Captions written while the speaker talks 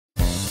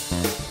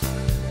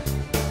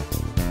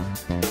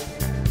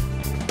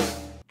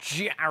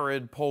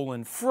Jared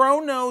Polin,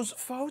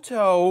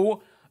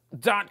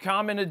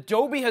 FroKnowsPhoto.com, and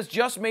Adobe has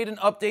just made an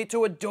update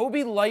to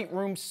Adobe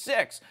Lightroom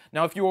 6.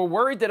 Now, if you were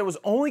worried that it was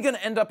only going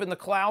to end up in the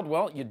cloud,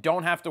 well, you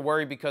don't have to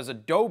worry because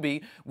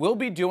Adobe will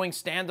be doing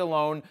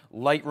standalone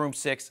Lightroom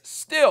 6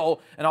 still,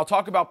 and I'll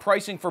talk about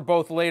pricing for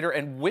both later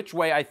and which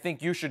way I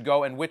think you should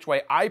go and which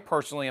way I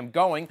personally am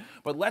going,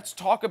 but let's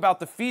talk about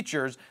the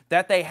features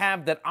that they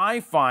have that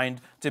I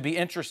find to be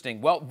interesting.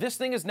 Well, this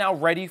thing is now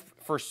ready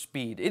for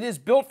speed. It is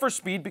built for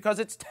speed because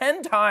it's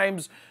 10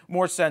 times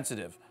more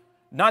sensitive.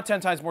 Not 10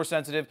 times more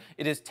sensitive,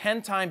 it is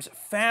 10 times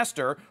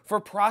faster for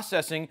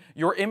processing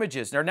your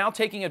images. They're now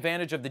taking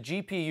advantage of the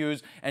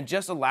GPUs and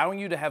just allowing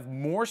you to have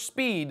more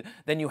speed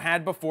than you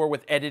had before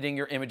with editing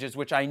your images,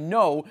 which I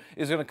know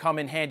is going to come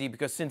in handy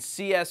because since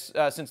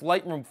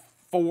Lightroom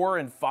 4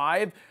 and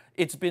 5,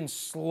 it's been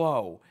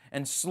slow.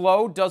 And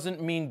slow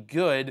doesn't mean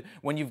good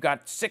when you've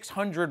got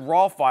 600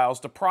 raw files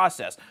to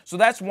process. So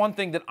that's one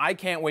thing that I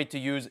can't wait to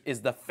use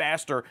is the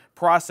faster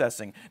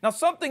processing. Now,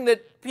 something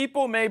that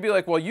people may be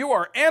like, well, you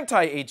are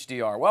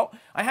anti-HDR. Well,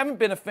 I haven't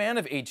been a fan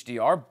of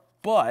HDR,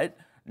 but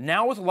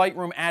now with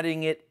Lightroom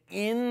adding it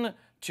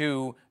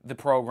into the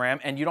program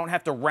and you don't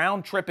have to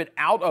round trip it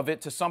out of it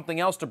to something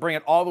else to bring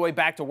it all the way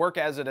back to work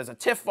as a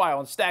TIFF file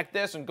and stack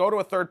this and go to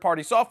a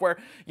third-party software,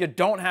 you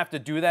don't have to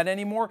do that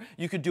anymore.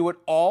 You could do it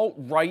all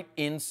right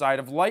inside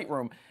of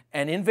Lightroom.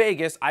 And in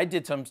Vegas, I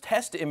did some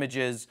test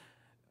images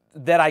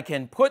that I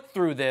can put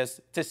through this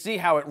to see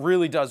how it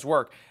really does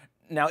work.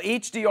 Now,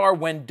 HDR,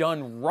 when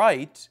done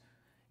right,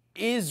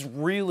 is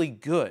really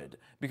good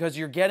because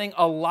you're getting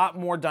a lot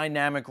more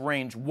dynamic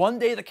range. One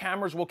day the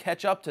cameras will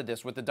catch up to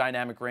this with the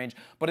dynamic range,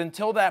 but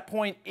until that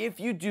point, if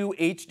you do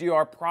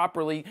HDR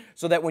properly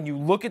so that when you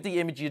look at the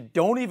image you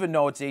don't even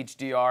know it's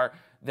HDR,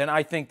 then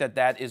I think that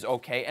that is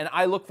okay. And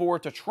I look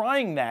forward to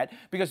trying that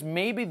because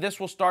maybe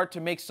this will start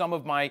to make some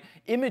of my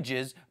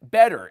images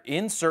better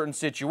in certain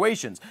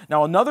situations.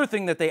 Now, another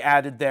thing that they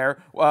added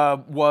there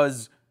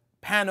was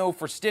Pano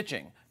for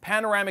stitching.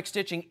 Panoramic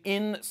stitching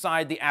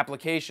inside the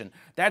application.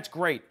 That's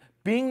great.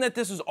 Being that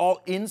this is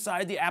all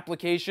inside the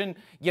application,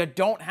 you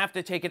don't have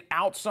to take it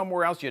out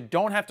somewhere else. You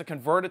don't have to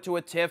convert it to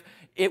a TIFF.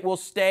 It will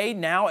stay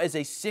now as a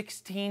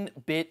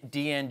 16-bit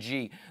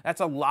DNG. That's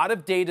a lot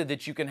of data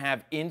that you can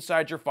have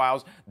inside your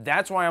files.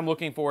 That's why I'm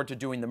looking forward to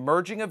doing the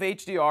merging of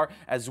HDR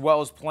as well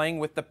as playing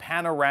with the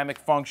panoramic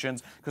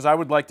functions because I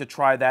would like to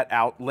try that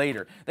out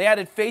later. They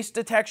added face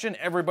detection.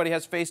 Everybody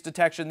has face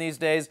detection these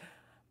days.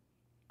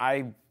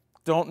 I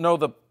don't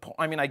know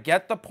I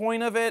get the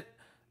point of it.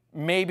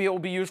 Maybe it will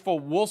be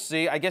useful. We'll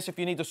see. I guess if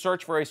you need to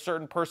search for a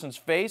certain person's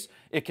face,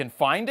 it can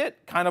find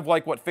it, kind of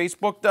like what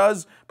Facebook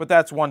does, but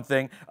that's one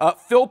thing.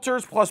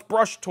 Filters plus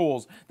brush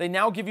tools. They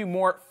now give you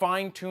more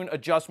fine-tune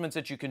adjustments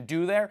that you can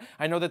do there.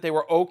 I know that they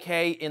were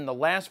okay in the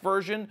last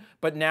version,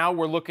 but now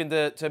we're looking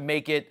to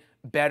make it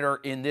better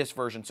in this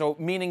version. So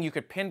meaning you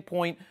could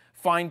pinpoint,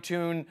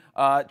 fine-tune,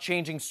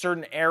 changing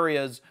certain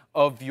areas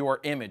of your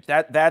image.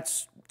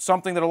 That's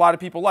something that a lot of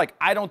people like.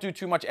 I don't do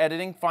too much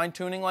editing,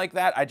 fine-tuning like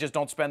that. I just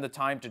don't spend the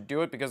time to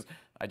do it because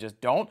I just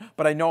don't,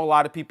 but I know a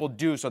lot of people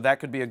do, so that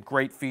could be a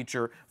great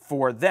feature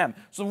for them.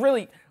 So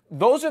really,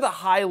 those are the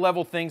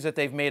high-level things that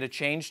they've made a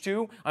change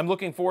to. I'm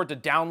looking forward to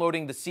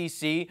downloading the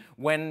CC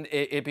when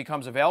it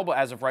becomes available.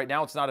 As of right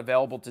now, it's not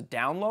available to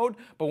download,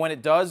 but when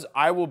it does,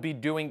 I will be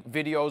doing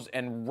videos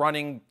and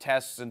running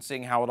tests and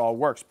seeing how it all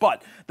works.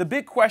 But the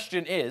big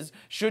question is,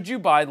 should you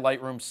buy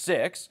Lightroom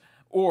 6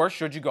 or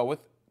should you go with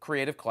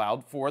Creative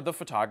Cloud for the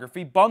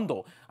photography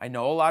bundle? I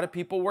know a lot of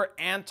people were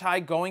anti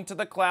going to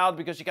the cloud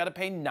because you got to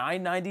pay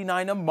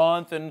 $9.99 a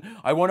month and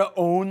I want to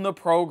own the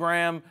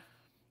program.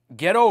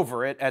 Get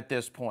over it at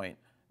this point.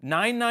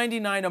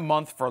 $9.99 a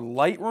month for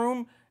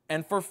Lightroom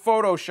and for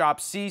Photoshop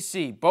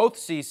CC, both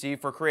CC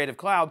for Creative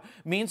Cloud,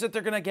 means that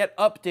they're going to get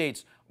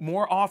updates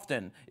more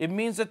often. It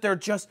means that they're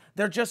just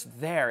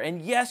there.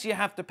 And yes, you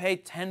have to pay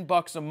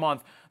 $10 a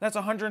month. That's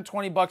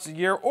 $120 a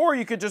year, or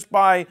you could just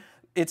buy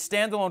it's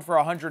standalone for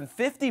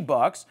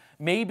 $150.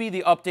 Maybe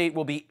the update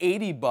will be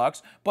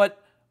 $80,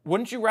 but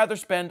wouldn't you rather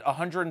spend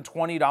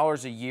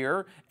 $120 a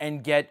year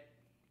and get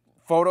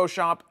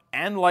Photoshop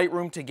and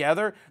Lightroom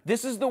together?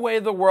 This is the way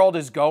the world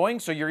is going,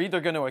 so you're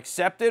either going to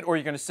accept it or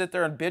you're going to sit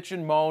there and bitch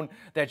and moan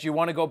that you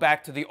want to go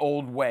back to the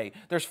old way.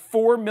 There's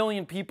 4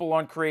 million people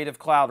on Creative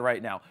Cloud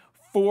right now.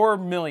 4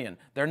 million.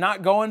 They're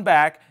not going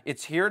back.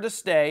 It's here to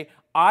stay.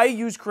 I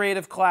use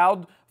Creative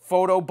Cloud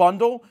Photo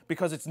Bundle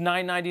because it's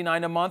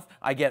 $9.99 a month.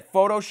 I get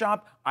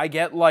Photoshop, I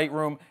get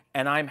Lightroom,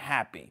 and I'm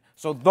happy.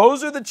 So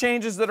those are the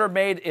changes that are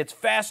made. It's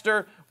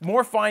faster,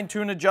 more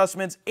fine-tune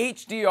adjustments,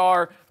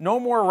 HDR, no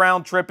more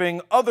round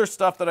tripping, other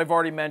stuff that I've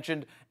already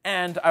mentioned,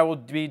 and I will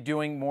be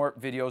doing more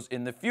videos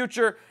in the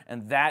future,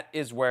 and that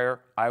is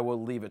where I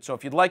will leave it. So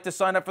if you'd like to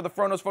sign up for the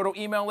FroKnowsPhoto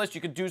email list,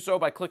 you can do so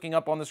by clicking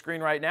up on the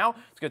screen right now.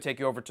 It's going to take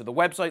you over to the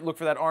website. Look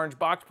for that orange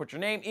box, put your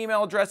name,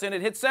 email address in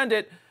it, hit send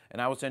it,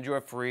 and I will send you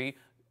a free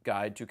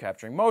guide to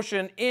capturing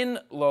motion in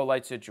low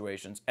light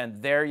situations.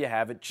 And there you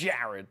have it,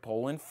 Jared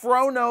Polin,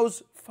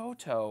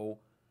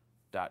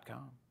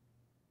 FroKnowsPhoto.com.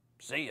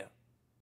 See ya.